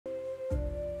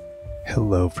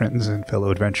Hello, friends and fellow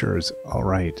adventurers.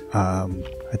 Alright, I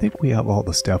think we have all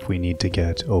the stuff we need to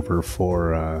get over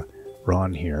for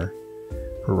Ron here,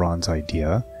 for Ron's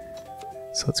idea.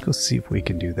 So let's go see if we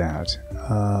can do that.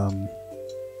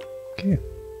 Okay.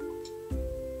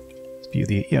 Let's view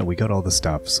the... Yeah, we got all the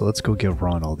stuff, so let's go give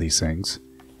Ron all these things.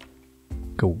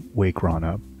 Go wake Ron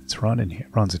up. It's Ron in here.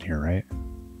 Ron's in here, right?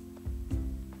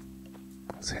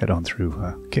 Let's head on through.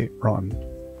 Okay, Ron.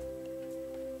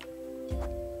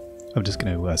 I'm just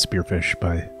going to spearfish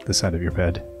by the side of your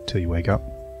bed till you wake up.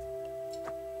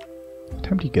 What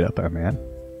time do you get up at, man?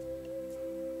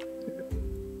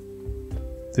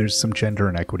 There's some gender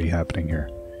inequity happening here.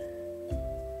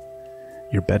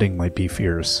 Your bedding might be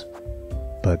fierce,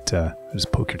 but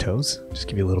just poke your toes. Just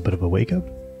give you a little bit of a wake up.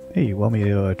 Hey, you want me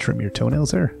to trim your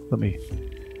toenails there?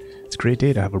 It's a great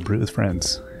day to have a brew with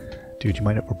friends. Dude, you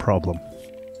might have a problem.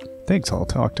 Thanks, I'll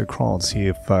talk to Crawl and see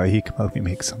if he can help me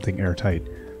make something airtight.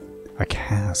 A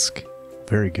cask.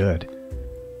 Very good.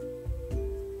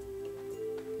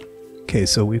 Okay,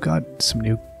 so we've got some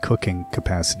new cooking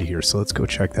capacity here, so let's go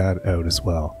check that out as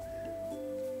well.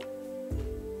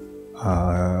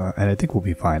 And I think we'll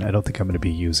be fine. I don't think I'm going to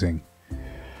be using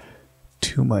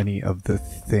too many of the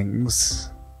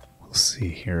things. We'll see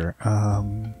here.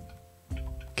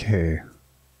 Okay.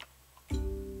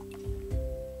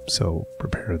 So,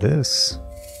 prepare this.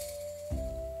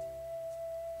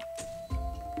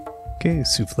 Okay,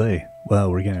 souffle. Wow,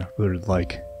 we're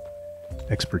like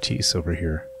expertise over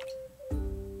here.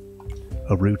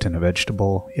 A root and a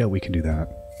vegetable. Yeah, we can do that.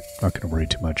 Not gonna worry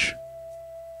too much.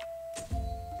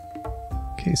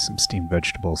 Okay, some steamed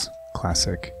vegetables.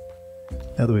 Classic.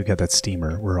 Now that we've got that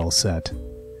steamer, we're all set.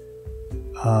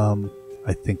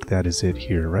 I think that is it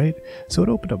here, right? So it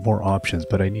opened up more options,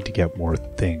 but I need to get more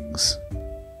things.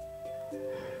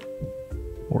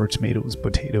 More tomatoes,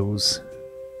 potatoes.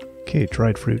 Okay,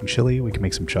 dried fruit and chili. We can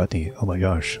make some chutney. Oh my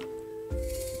gosh.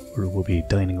 We'll be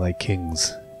dining like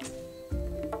kings.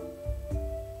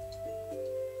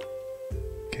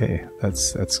 Okay,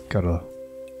 it's got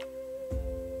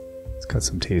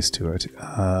some taste to it.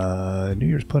 New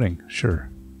Year's pudding, sure.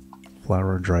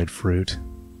 Flour, dried fruit.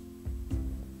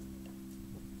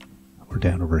 We're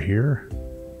down over here.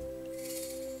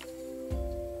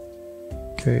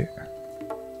 Okay.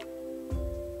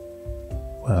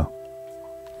 Wow.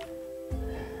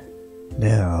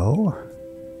 Now,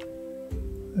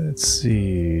 let's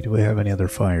see, do we have any other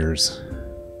fires?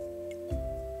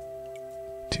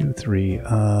 2, 3,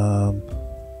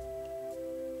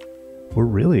 we're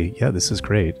really, yeah, this is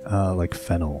great, like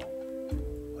fennel.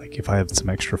 Like if I have some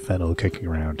extra fennel kicking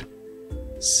around.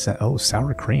 Oh,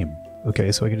 sour cream.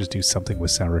 Okay, so I can just do something with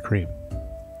sour cream.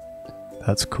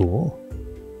 That's cool.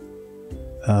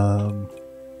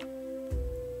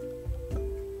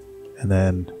 And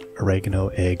then oregano,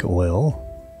 egg, oil,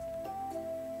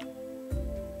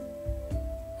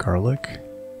 garlic.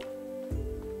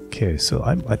 Okay, so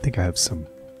I think I have some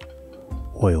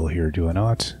oil here, do I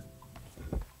not?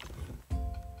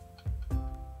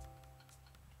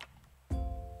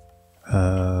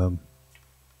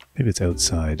 Maybe it's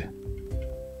outside.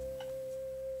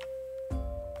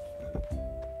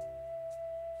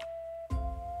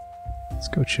 Let's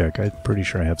go check. I'm pretty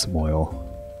sure I have some oil.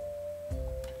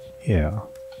 Yeah.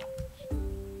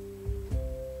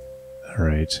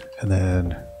 Alright, and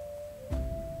then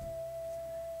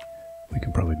we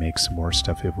can probably make some more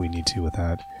stuff if we need to with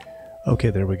that.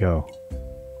 Okay, there we go.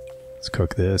 Let's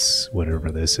cook this,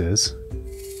 whatever this is.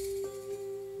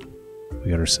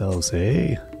 We got ourselves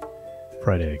a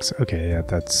fried eggs. Okay, yeah,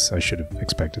 I should have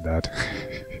expected that.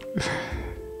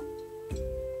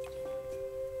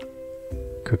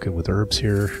 Cook it with herbs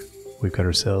here. We've got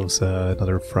ourselves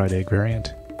another fried egg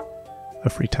variant. A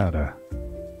frittata.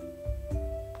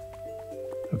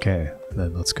 Okay, and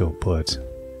then let's go put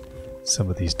some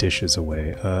of these dishes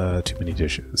away. Too many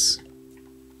dishes.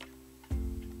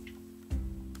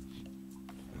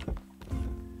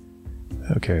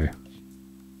 Okay.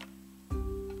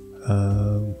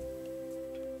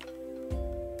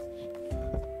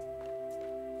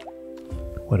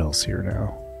 What else here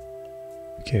now?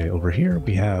 Okay, over here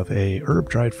we have a herb,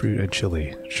 dried fruit, and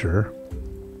chili. Sure.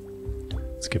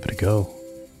 Let's give it a go.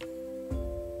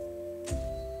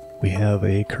 We have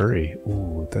a curry.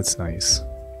 Ooh, that's nice.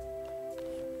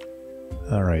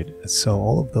 Alright, so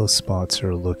all of those spots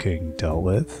are looking dealt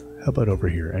with. How about over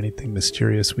here? Anything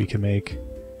mysterious we can make?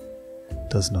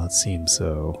 Does not seem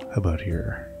so. How about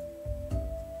here?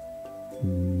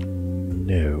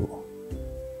 No.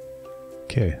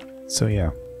 Okay, so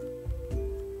yeah.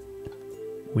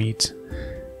 Wheat.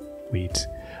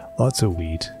 Lots of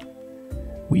wheat.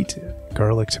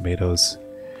 Garlic, tomatoes.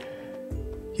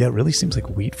 Yeah, it really seems like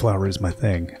wheat flour is my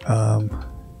thing.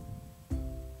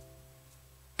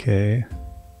 Okay.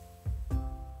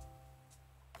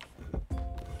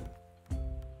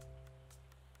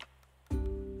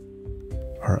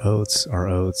 Our oats, our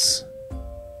oats.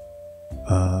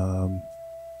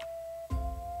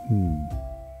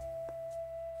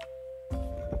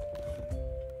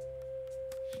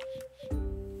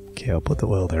 Okay, I'll put the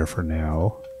oil there for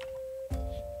now.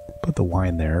 Put the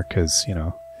wine there, because, you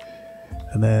know.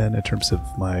 And then in terms of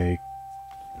my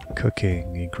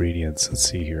cooking ingredients, let's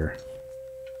see here.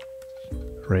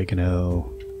 Oregano.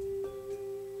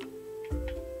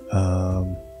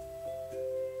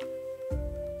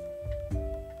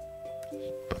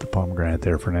 Put the pomegranate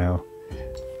there for now.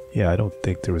 Yeah, I don't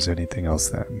think there was anything else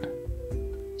then.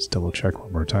 Just double check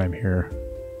one more time here.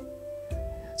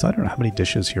 So I don't know how many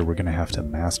dishes here we're going to have to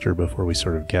master before we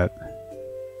sort of get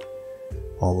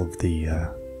all of the, you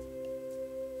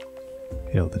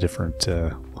know, the different,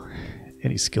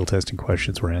 any skill testing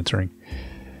questions we're answering.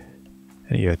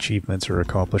 Any achievements or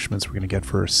accomplishments we're going to get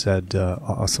for said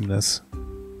awesomeness.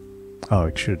 Oh,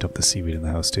 I should have dumped the seaweed in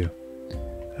the house too.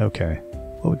 Okay,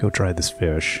 well, we go try this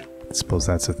fish. I suppose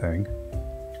that's a thing.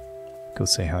 Go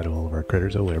say hi to all of our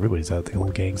critters. Oh, everybody's out. The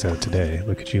whole gang's out today.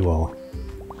 Look at you all.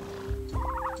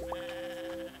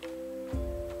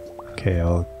 Okay,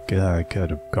 I could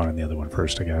have gone on the other one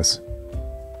first, I guess.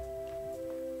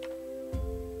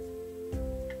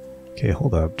 Okay,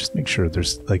 hold up. Just make sure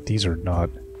there's, like, these are not...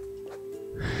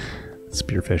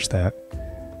 Spearfish that.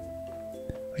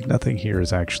 Like, nothing here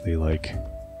is actually, like,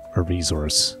 a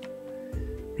resource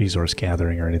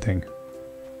gathering or anything.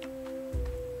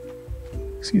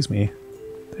 Excuse me.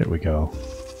 There we go.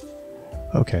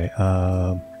 Okay,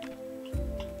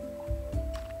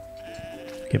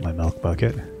 get my milk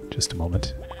bucket. Just a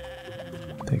moment.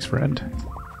 Thanks, friend.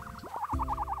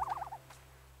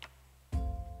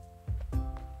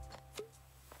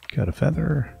 Got a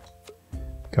feather.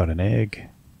 Got an egg.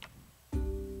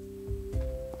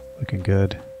 Looking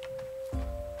good.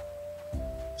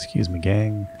 Excuse me,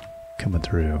 gang. Coming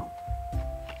through.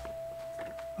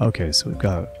 Okay, so we've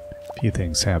got a few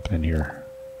things happening here.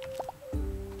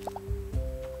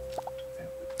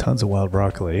 Tons of wild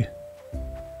broccoli.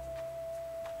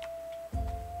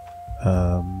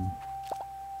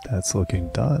 That's looking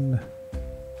done.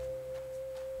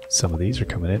 Some of these are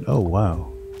coming in. Oh, wow.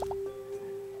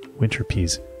 Winter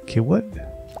peas. Okay, what?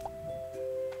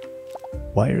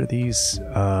 Why are these...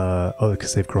 oh,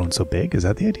 because they've grown so big? Is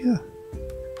that the idea?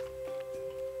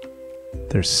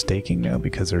 They're staking now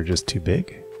because they're just too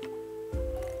big?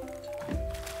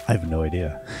 I have no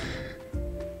idea.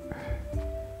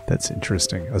 That's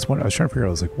interesting. I was trying to figure out,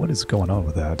 I was like, what is going on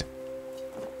with that?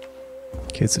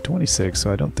 Okay, it's the 26th,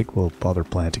 so I don't think we'll bother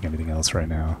planting anything else right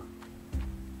now.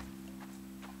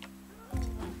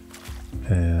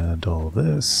 And all of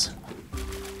this.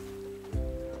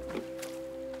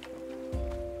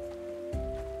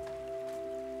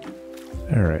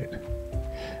 Alright.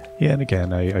 Yeah, and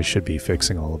again, I should be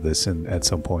fixing all of this at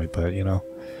some point, but, you know,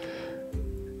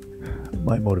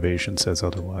 my motivation says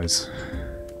otherwise.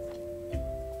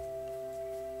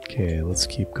 Okay, let's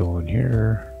keep going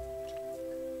here.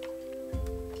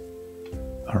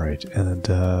 Alright, and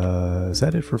is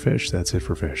that it for fish? That's it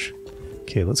for fish.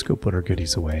 Okay, let's go put our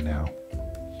goodies away now.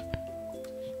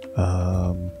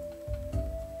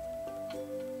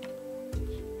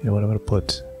 You know what, I'm going to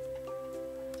put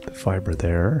the fiber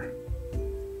there.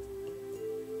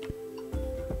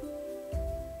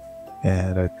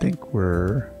 And I think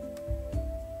we're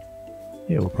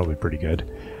probably pretty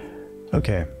good.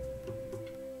 Okay.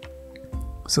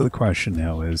 So the question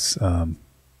now is, you know,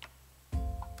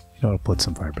 I'll put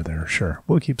some fiber there. Sure,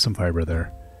 we'll keep some fiber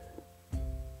there.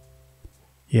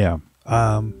 Yeah,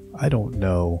 I don't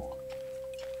know.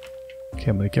 Okay,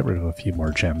 I'm going to get rid of a few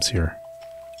more gems here.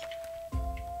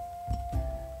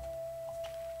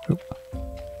 Oop.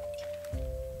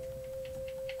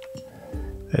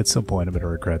 At some point I'm going to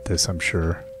regret this, I'm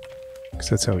sure. Because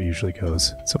that's how it usually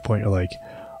goes. At some point you're like,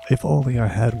 if only I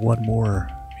had one more,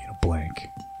 you know, blank.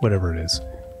 Whatever it is.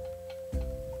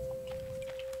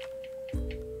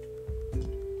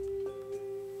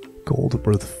 Gold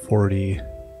worth 40.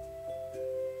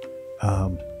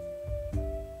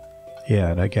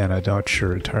 Yeah, and again, I'm not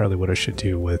sure entirely what I should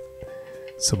do with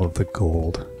some of the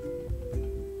gold.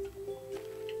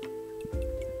 I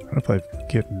don't know if I've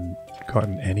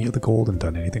gotten any of the gold and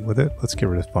done anything with it. Let's get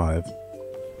rid of 5.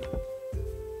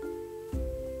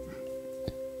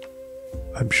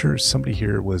 I'm sure somebody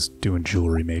here was doing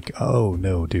jewelry make. Oh,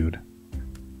 no, dude.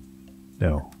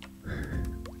 No.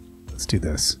 Let's do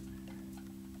this.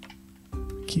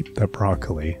 Keep that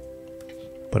broccoli.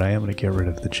 But I am going to get rid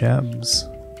of the gems.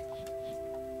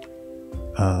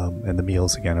 And the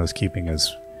meals, again, I was keeping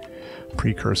as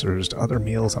precursors to other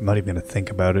meals. I'm not even going to think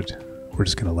about it. We're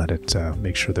just going to let it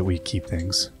make sure that we keep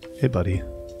things. Hey, buddy.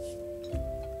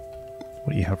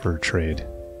 What do you have for a trade?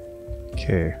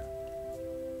 Okay.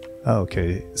 Oh,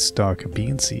 okay. Stock of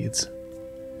bean seeds.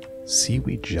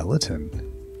 Seaweed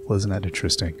gelatin. Wasn't that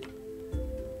interesting?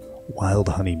 Wild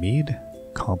honey mead.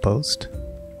 Compost.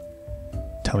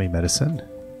 Tummy medicine.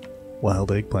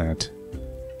 Wild eggplant.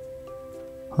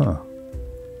 Huh.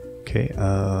 Okay,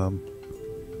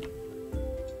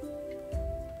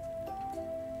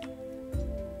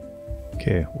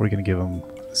 okay, we're gonna give him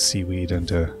seaweed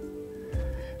and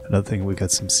another thing, we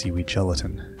got some seaweed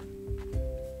gelatin.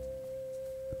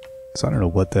 So I don't know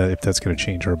what that, if that's gonna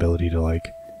change our ability to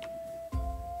like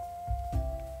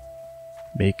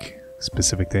make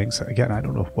specific things. Again, I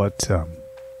don't know what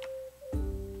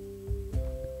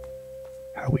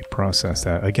how we process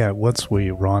that. Again, once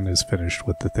Ron is finished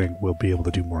with the thing, we'll be able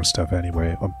to do more stuff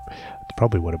anyway. That's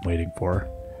probably what I'm waiting for.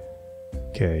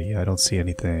 Okay, yeah, I don't see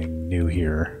anything new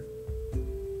here.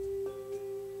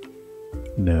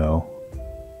 No.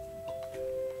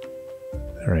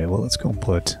 Alright, well, let's go and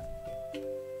put...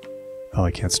 Oh, I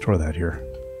can't store that here.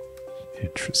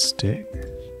 Interesting.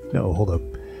 No, hold up.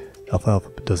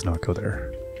 Alfalfa does not go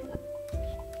there.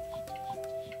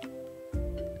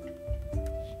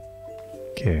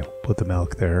 Okay, put the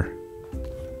milk there.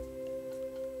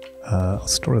 I'll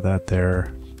store that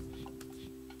there.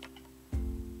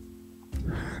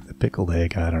 The pickled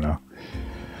egg, I don't know.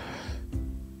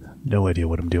 No idea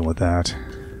what I'm doing with that.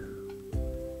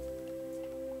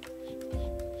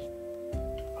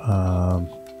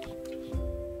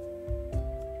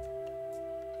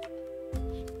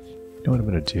 You know what I'm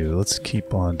going to do? Let's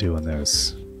keep on doing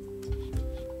this.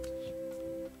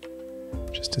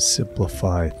 Just to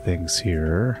simplify things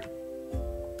here.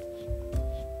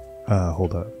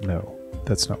 Hold up. No,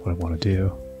 that's not what I want to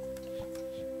do.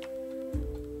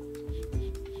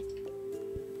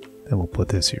 Then we'll put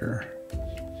this here.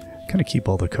 Kind of keep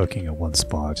all the cooking at one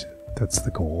spot. That's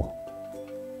the goal.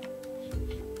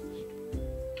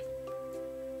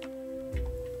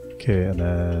 Okay, and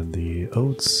then the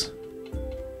oats.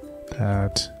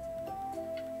 That.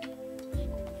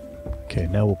 Okay,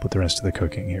 now we'll put the rest of the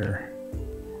cooking here.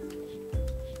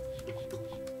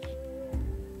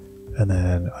 And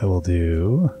then I will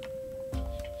do...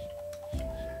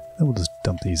 Then we'll just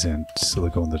dump these in so they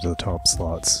go into the top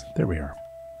slots. There we are.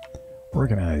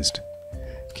 Organized.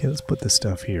 Okay, let's put this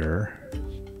stuff here.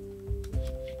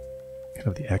 Kind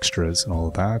of the extras and all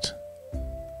of that.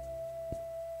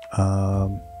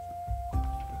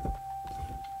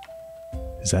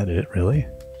 Is that it, really?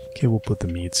 Okay, we'll put the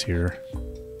meats here.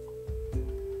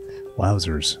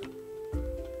 Wowzers.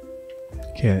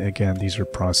 Okay, again, these are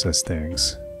processed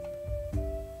things.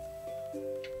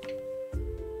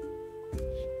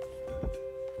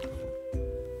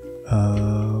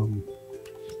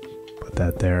 Put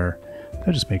that there.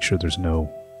 I'll just make sure there's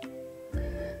no...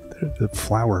 The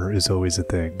flour is always a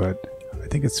thing, but I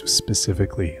think it's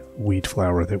specifically wheat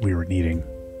flour that we were needing.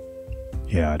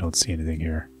 Yeah, I don't see anything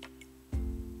here.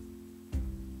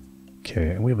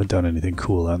 Okay, and we haven't done anything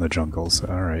cool out in the jungles.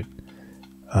 Alright.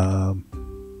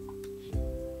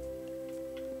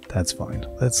 That's fine.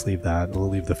 Let's leave that. We'll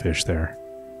leave the fish there.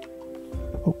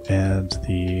 Oh, and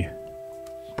the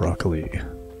broccoli.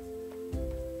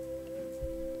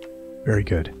 Very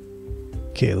good.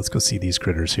 Okay, let's go see these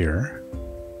critters here.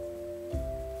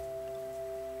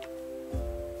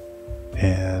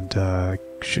 And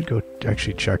should go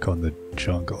actually check on the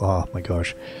jungle. Oh my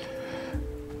gosh.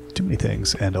 Too many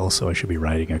things. And also I should be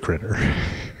riding a critter.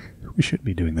 We should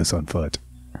be doing this on foot.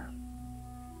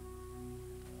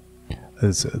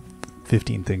 There's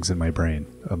 15 things in my brain.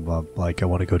 Like I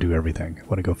want to go do everything. I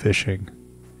want to go fishing.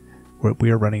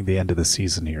 We are running the end of the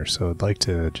season here, so I'd like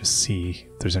to just see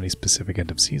if there's any specific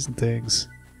end of season things.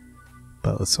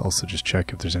 But let's also just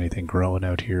check if there's anything growing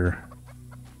out here.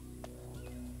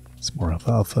 Some more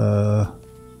alfalfa.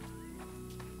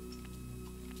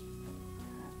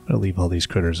 I'm gonna leave all these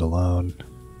critters alone.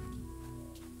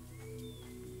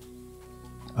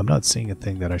 I'm not seeing a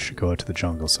thing that I should go out to the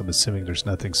jungle, so I'm assuming there's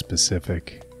nothing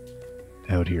specific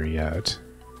out here yet.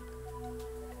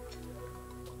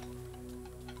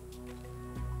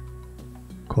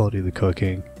 Quality of the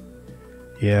cooking.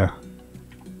 Yeah.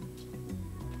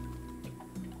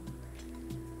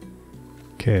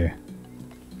 Okay.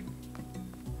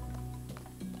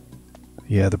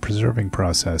 Yeah, the preserving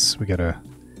process. We gotta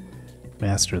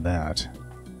master that.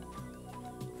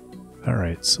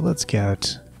 Alright, so let's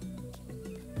get...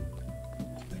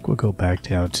 I think we'll go back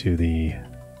down to the...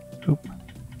 Oop.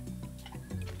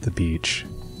 the beach.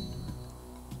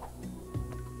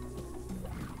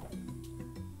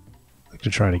 I'd like to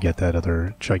try to get that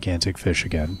other gigantic fish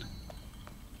again.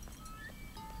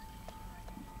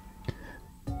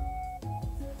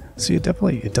 See,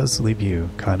 it does leave you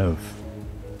kind of,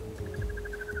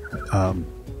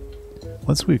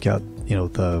 once we've got, you know,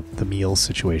 the meal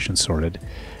situation sorted,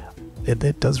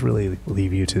 it does really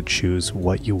leave you to choose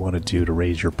what you want to do to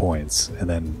raise your points, and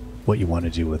then what you want to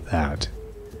do with that.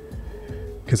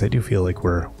 Because I do feel like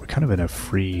we're kind of in a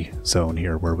free zone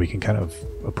here, where we can kind of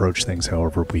approach things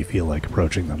however we feel like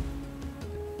approaching them.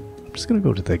 I'm just going to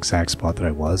go to the exact spot that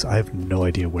I was. I have no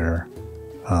idea where.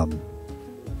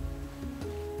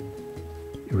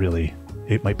 Really,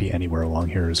 it might be anywhere along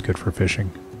here is good for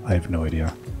fishing. I have no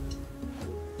idea.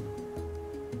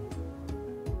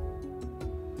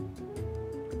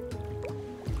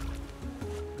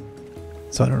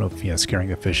 So I don't know if, yeah, scaring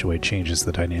the fish away changes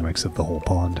the dynamics of the whole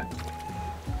pond.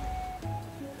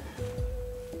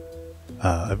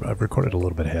 I've recorded a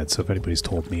little bit ahead, so if anybody's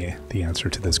told me the answer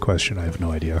to this question, I have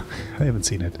no idea. I haven't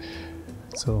seen it.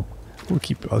 So I'll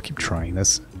keep trying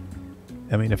this.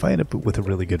 I mean, if I end up with a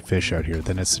really good fish out here,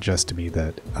 then it suggests to me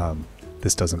that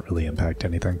this doesn't really impact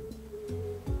anything.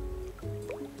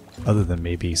 Other than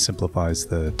maybe simplifies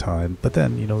the time. But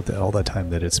then, you know, all that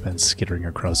time that it spends skittering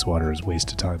across water is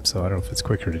wasted time. So I don't know if it's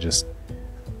quicker to just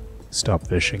stop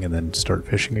fishing and then start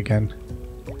fishing again.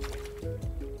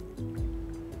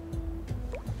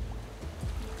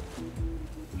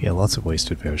 Yeah, lots of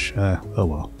wasted fish. Oh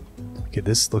well. Okay,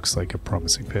 this looks like a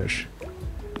promising fish.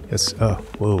 Yes,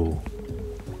 whoa.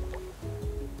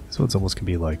 This one's almost gonna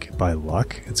be like, by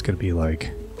luck, it's gonna be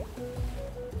like...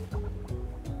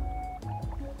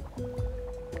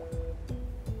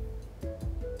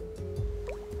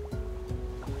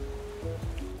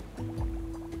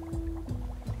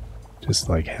 just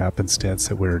like happenstance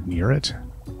that we're near it.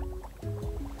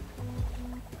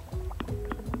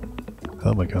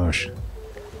 Oh my gosh.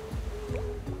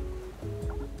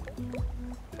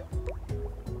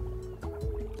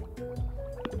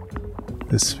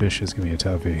 This fish is going to be a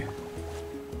toughie.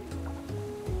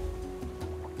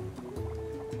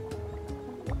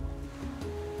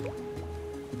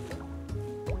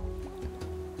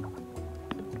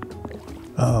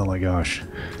 Oh my gosh.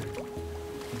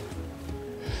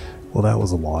 Well, that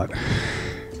was a lot.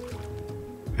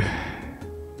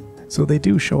 So they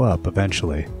do show up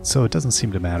eventually, so it doesn't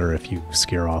seem to matter if you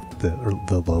scare off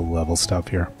the low level stuff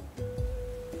here.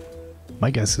 My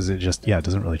guess is it just, yeah, it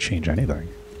doesn't really change anything.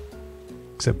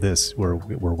 Except this, we're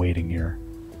waiting here.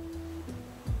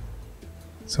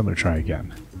 So I'm going to try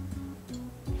again.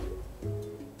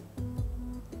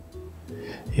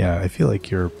 Yeah, I feel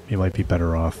like you might be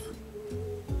better off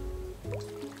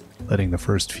letting the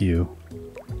first few...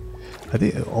 I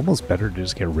think almost better to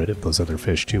just get rid of those other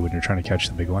fish too when you're trying to catch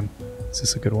the big one. Is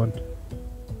this a good one?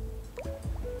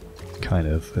 Kind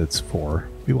of. It's 4.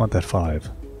 We want that 5.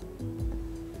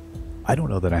 I don't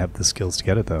know that I have the skills to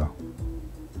get it though.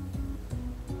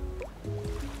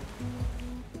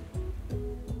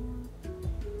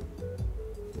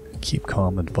 Keep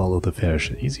calm and follow the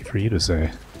fish. Easy for you to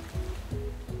say.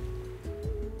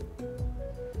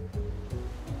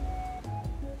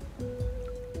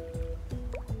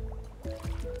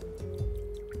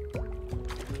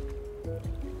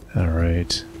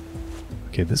 Alright.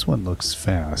 Okay, this one looks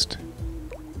fast.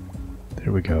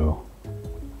 There we go.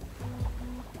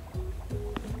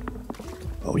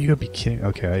 Oh, you gotta be kidding.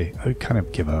 Okay, I kind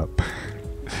of give up.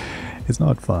 It's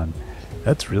not fun.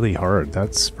 That's really hard.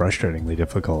 That's frustratingly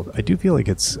difficult. I do feel like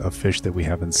it's a fish that we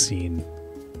haven't seen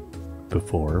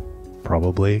before,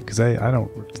 probably, because I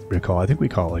don't recall. I think we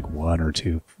caught like 1 or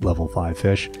 2 level 5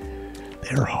 fish.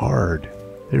 They're hard.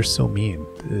 They're so mean.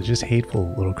 They're just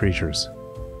hateful little creatures.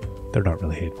 They're not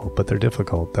really hateful, but they're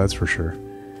difficult, that's for sure.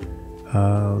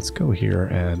 Let's go here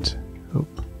and...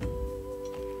 Oop.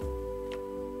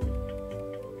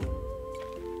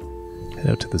 Head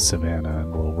out to the savannah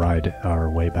and we'll ride our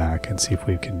way back and see if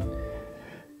we can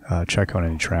check on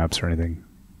any traps or anything.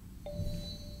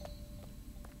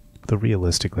 Though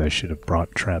realistically I should have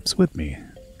brought traps with me,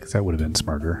 because that would have been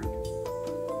smarter.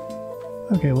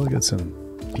 Okay, we'll get some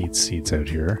beet seeds out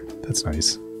here. That's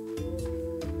nice.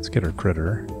 Let's get our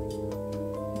critter.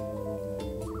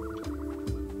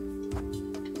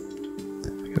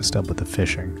 I gotta stop with the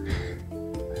fishing.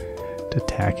 To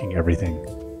attacking everything.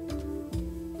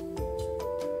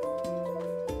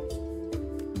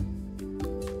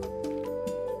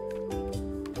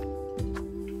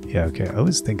 Yeah, okay. I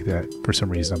always think that for some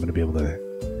reason I'm going to be able to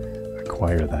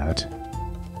acquire that.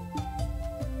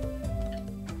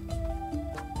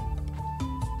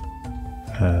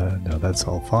 No, that's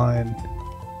all fine.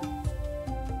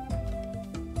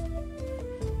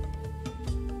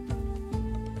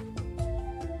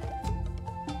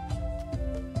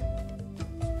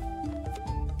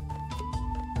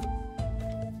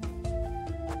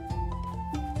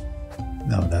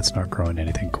 No, that's not growing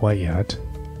anything quite yet.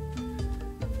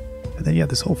 And then, yeah,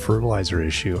 this whole fertilizer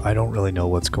issue, I don't really know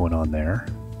what's going on there.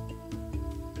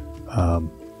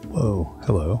 Whoa,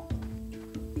 hello.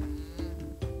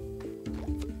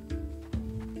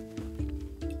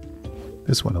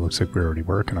 This one, it looks like we're already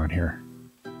working on here.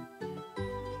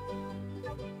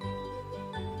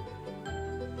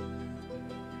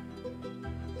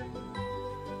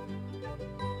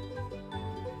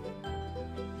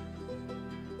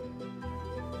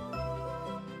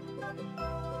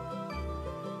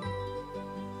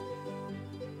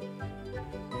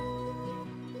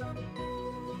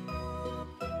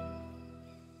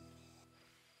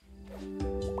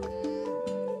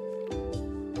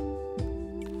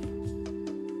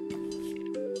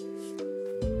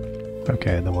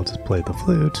 Okay, and then we'll just play the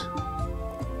flute.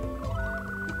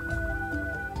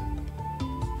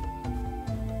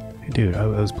 Hey dude, I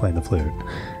was playing the flute.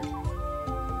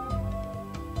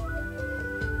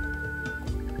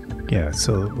 Yeah,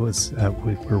 so it was,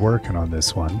 we're working on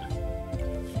this one.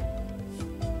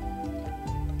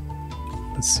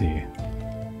 Let's see.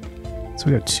 So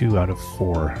we got 2 out of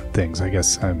 4 things. I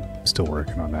guess I'm still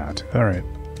working on that. Alright.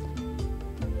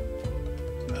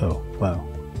 Oh, wow.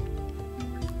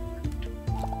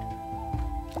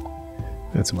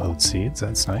 Got some oat seeds,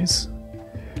 that's nice.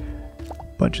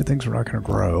 Bunch of things we're not going to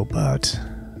grow, but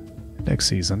next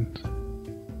season,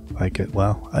 like it,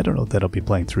 well, I don't know that I'll be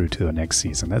playing through to the next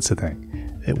season, that's the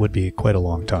thing. It would be quite a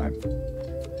long time.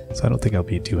 So I don't think I'll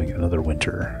be doing another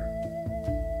winter.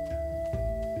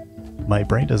 My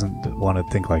brain doesn't want to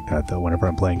think like that, though. Whenever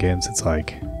I'm playing games, it's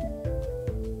like,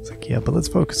 yeah, but let's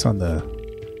focus on the...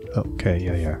 Okay,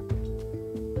 yeah.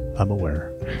 I'm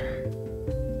aware.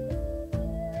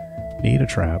 Need a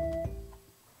trap.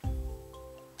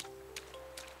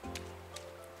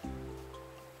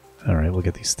 Alright, we'll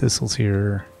get these thistles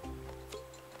here.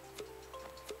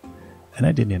 And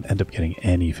I didn't end up getting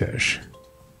any fish.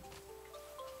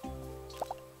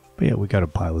 But yeah, we got a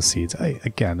pile of seeds.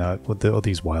 Again, with all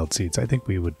these wild seeds, I think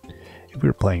we would, if we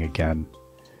were playing again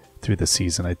through the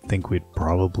season, I think we'd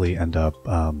probably end up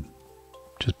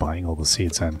just buying all the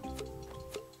seeds in.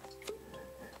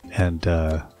 And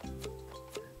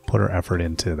put our effort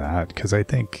into that, because I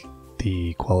think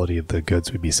the quality of the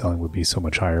goods we'd be selling would be so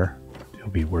much higher. It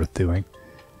would be worth doing.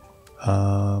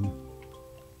 Yeah,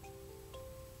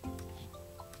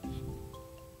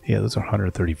 those are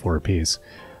 134 apiece.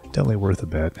 Definitely worth a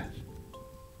bit.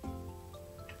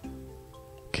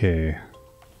 Okay.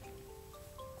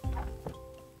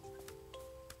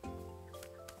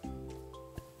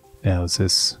 Now is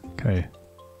this... Okay.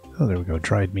 Oh, there we go.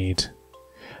 Dried meat.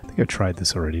 I think I tried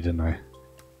this already, didn't I?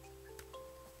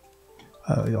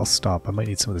 I'll stop. I might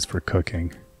need some of this for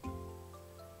cooking.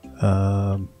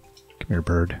 Come here,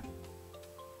 bird.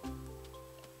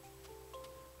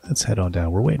 Let's head on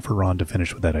down. We're waiting for Ron to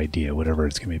finish with that idea, whatever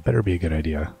it's going to be. Better be a good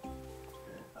idea.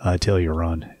 I tell you,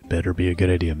 Ron, it better be a good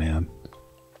idea, man.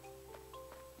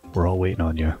 We're all waiting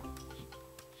on you.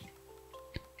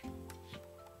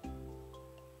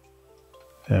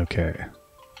 Okay.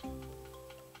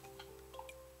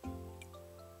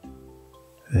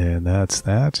 And that's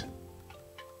that.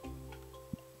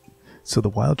 So the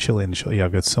wild chili and the chili, yeah,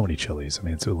 I've got so many chilies. I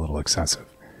mean, it's a little excessive.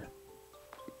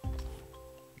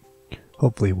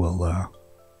 Hopefully we'll,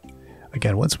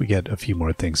 again, once we get a few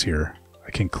more things here,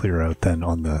 I can clear out then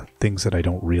on the things that I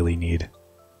don't really need.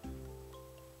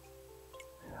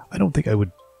 I don't think I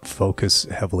would focus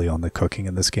heavily on the cooking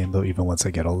in this game, though, even once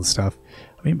I get all the stuff.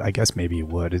 I mean, I guess maybe you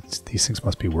would. These things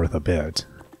must be worth a bit.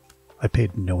 I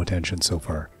paid no attention so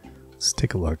far. Let's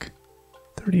take a look.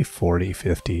 30, 40,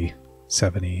 50,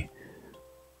 70...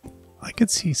 I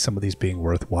could see some of these being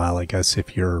worthwhile, I guess,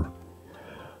 if you're...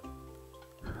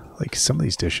 Like, some of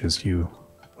these dishes,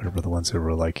 whatever the ones that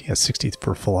were like, yeah, 60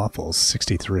 for falafels,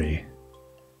 63.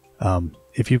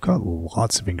 If you've got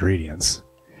lots of ingredients,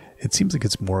 it seems like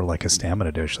it's more like a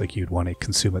stamina dish, like you'd want to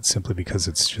consume it simply because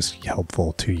it's just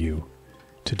helpful to you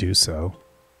to do so.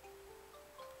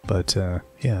 But,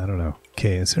 yeah, I don't know.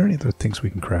 Okay, is there any other things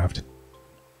we can craft?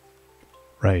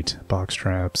 Right, box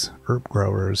traps, herb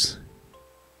growers...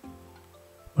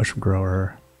 Mushroom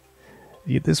grower.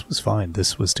 Yeah, this was fine.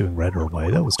 This was doing red or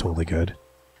white. That was totally good.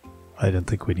 I didn't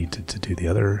think we needed to do the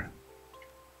other.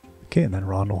 Okay, and then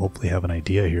Ron will hopefully have an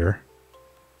idea here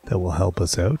that will help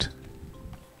us out.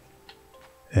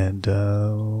 And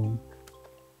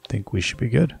think we should be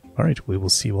good. Alright, we will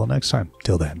see you all next time.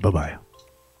 Till then, bye-bye.